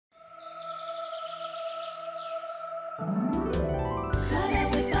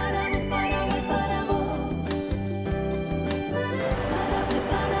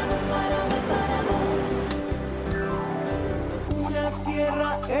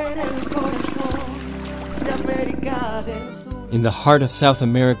In the heart of South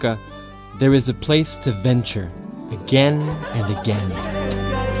America, there is a place to venture again and again.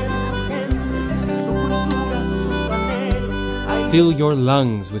 Fill your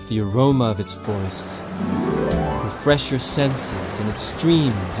lungs with the aroma of its forests. Refresh your senses in its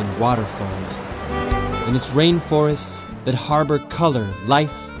streams and waterfalls, in its rainforests that harbor color,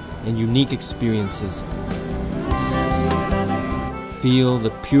 life, and unique experiences. Feel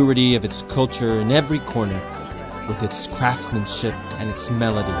the purity of its culture in every corner, with its craftsmanship and its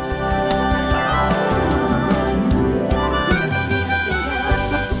melody.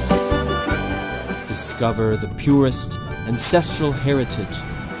 Discover the purest ancestral heritage,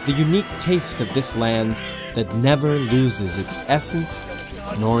 the unique taste of this land that never loses its essence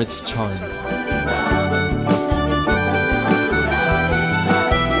nor its charm.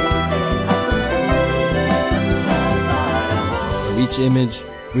 Each image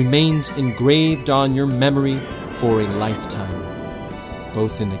remains engraved on your memory for a lifetime,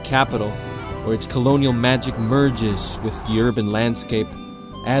 both in the capital, where its colonial magic merges with the urban landscape,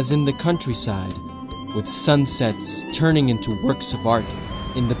 as in the countryside, with sunsets turning into works of art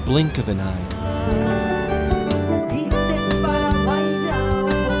in the blink of an eye.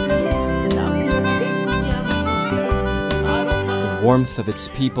 The warmth of its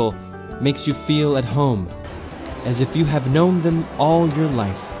people makes you feel at home, as if you have known them all your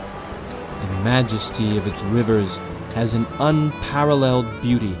life. The majesty of its rivers has an unparalleled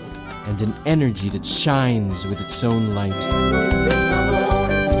beauty and an energy that shines with its own light.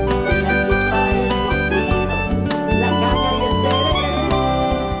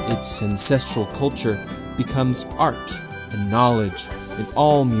 Its ancestral culture becomes art and knowledge in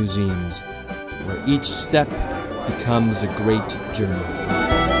all museums, where each step becomes a great journey.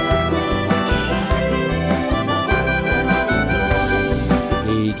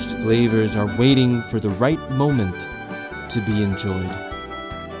 Aged flavors are waiting for the right moment to be enjoyed.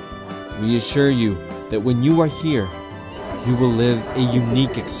 We assure you that when you are here, you will live a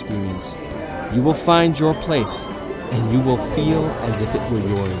unique experience. You will find your place, and you will feel as if it were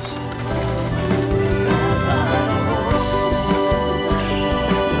yours.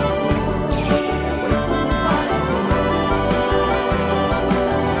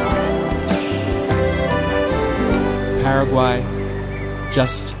 Paraguay,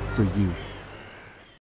 just for you.